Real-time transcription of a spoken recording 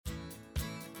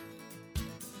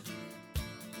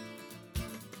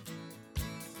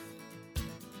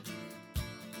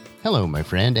Hello, my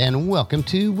friend, and welcome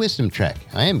to Wisdom Trek.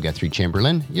 I am Guthrie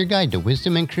Chamberlain, your guide to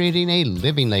wisdom and creating a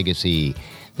living legacy.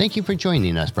 Thank you for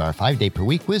joining us for our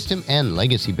 5-day-per-week wisdom and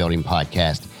legacy building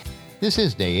podcast. This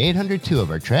is day 802 of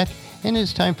our trek, and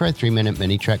it's time for a 3-minute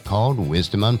mini-trek called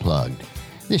Wisdom Unplugged.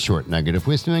 This short nugget of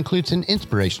wisdom includes an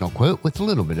inspirational quote with a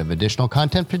little bit of additional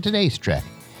content for today's trek.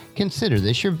 Consider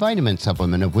this your vitamin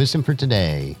supplement of wisdom for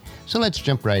today. So let's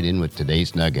jump right in with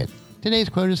today's nugget. Today's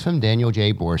quote is from Daniel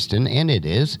J. Boorstin, and it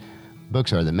is,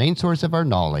 "Books are the main source of our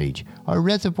knowledge, our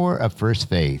reservoir of first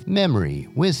faith, memory,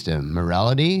 wisdom,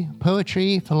 morality,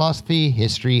 poetry, philosophy,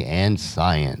 history, and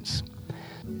science."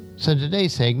 So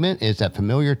today's segment is that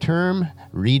familiar term,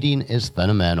 reading is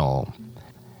fundamental.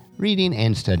 Reading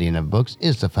and studying of books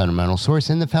is the fundamental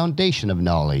source and the foundation of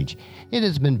knowledge. It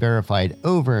has been verified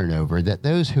over and over that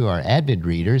those who are avid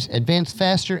readers advance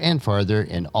faster and farther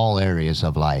in all areas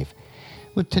of life.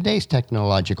 With today's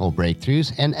technological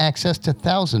breakthroughs and access to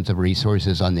thousands of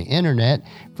resources on the internet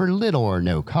for little or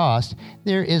no cost,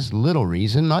 there is little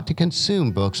reason not to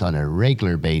consume books on a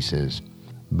regular basis.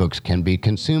 Books can be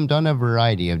consumed on a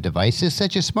variety of devices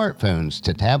such as smartphones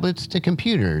to tablets to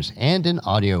computers and in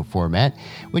audio format,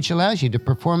 which allows you to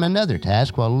perform another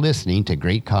task while listening to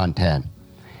great content.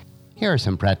 Here are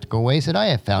some practical ways that I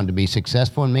have found to be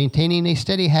successful in maintaining a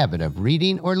steady habit of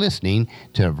reading or listening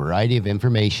to a variety of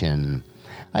information.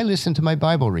 I listen to my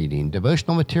Bible reading,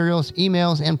 devotional materials,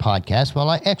 emails, and podcasts while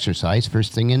I exercise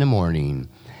first thing in the morning.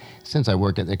 Since I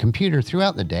work at the computer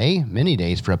throughout the day, many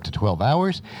days for up to 12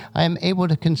 hours, I am able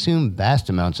to consume vast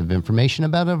amounts of information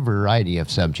about a variety of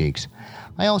subjects.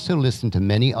 I also listen to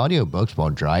many audiobooks while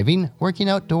driving, working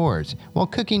outdoors, while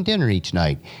cooking dinner each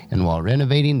night, and while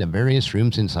renovating the various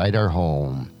rooms inside our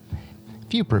home.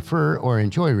 If you prefer or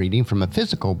enjoy reading from a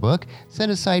physical book, set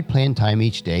aside planned time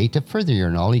each day to further your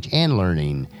knowledge and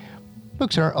learning.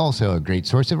 Books are also a great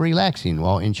source of relaxing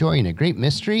while enjoying a great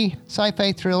mystery,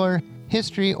 sci-fi thriller,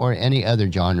 history, or any other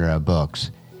genre of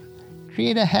books.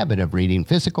 Create a habit of reading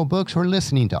physical books or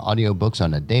listening to audiobooks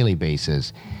on a daily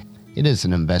basis. It is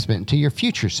an investment into your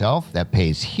future self that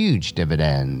pays huge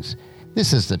dividends.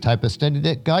 This is the type of study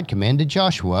that God commanded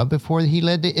Joshua before he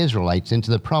led the Israelites into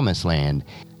the Promised Land,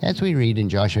 as we read in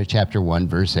Joshua chapter 1,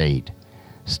 verse 8.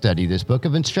 Study this book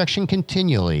of instruction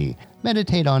continually.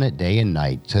 Meditate on it day and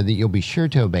night so that you'll be sure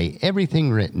to obey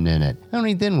everything written in it.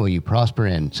 Only then will you prosper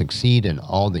and succeed in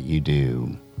all that you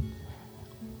do.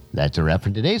 That's a wrap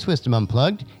for today's Wisdom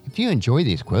Unplugged. If you enjoy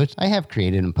these quotes, I have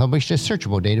created and published a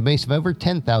searchable database of over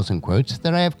 10,000 quotes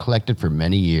that I have collected for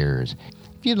many years.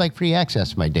 If you'd like free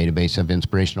access to my database of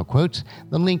inspirational quotes,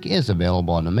 the link is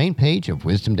available on the main page of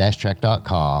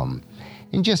wisdom-trek.com.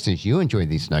 And just as you enjoy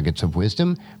these nuggets of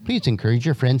wisdom, please encourage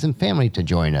your friends and family to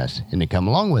join us and to come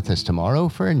along with us tomorrow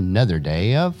for another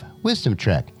day of Wisdom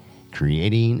Trek,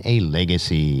 creating a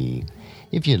legacy.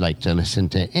 If you'd like to listen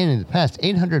to any of the past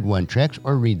 801 treks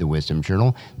or read the Wisdom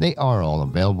Journal, they are all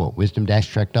available at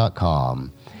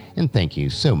wisdom-trek.com. And thank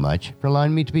you so much for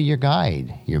allowing me to be your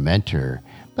guide, your mentor,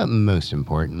 but most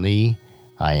importantly,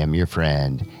 I am your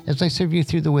friend as I serve you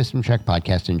through the Wisdom Trek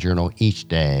podcast and journal each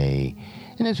day.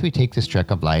 And as we take this trek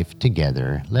of life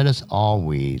together, let us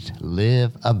always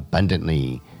live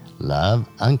abundantly, love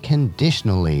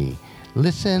unconditionally,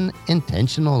 listen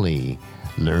intentionally,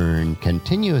 learn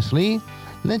continuously,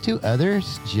 lend to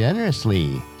others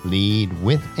generously, lead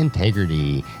with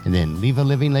integrity, and then leave a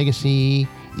living legacy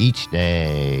each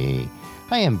day.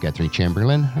 I am Guthrie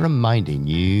Chamberlain, reminding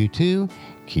you to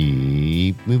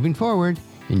keep moving forward,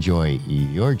 enjoy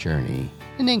your journey,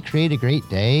 and then create a great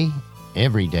day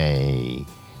every day.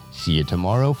 See you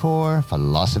tomorrow for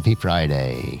Philosophy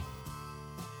Friday.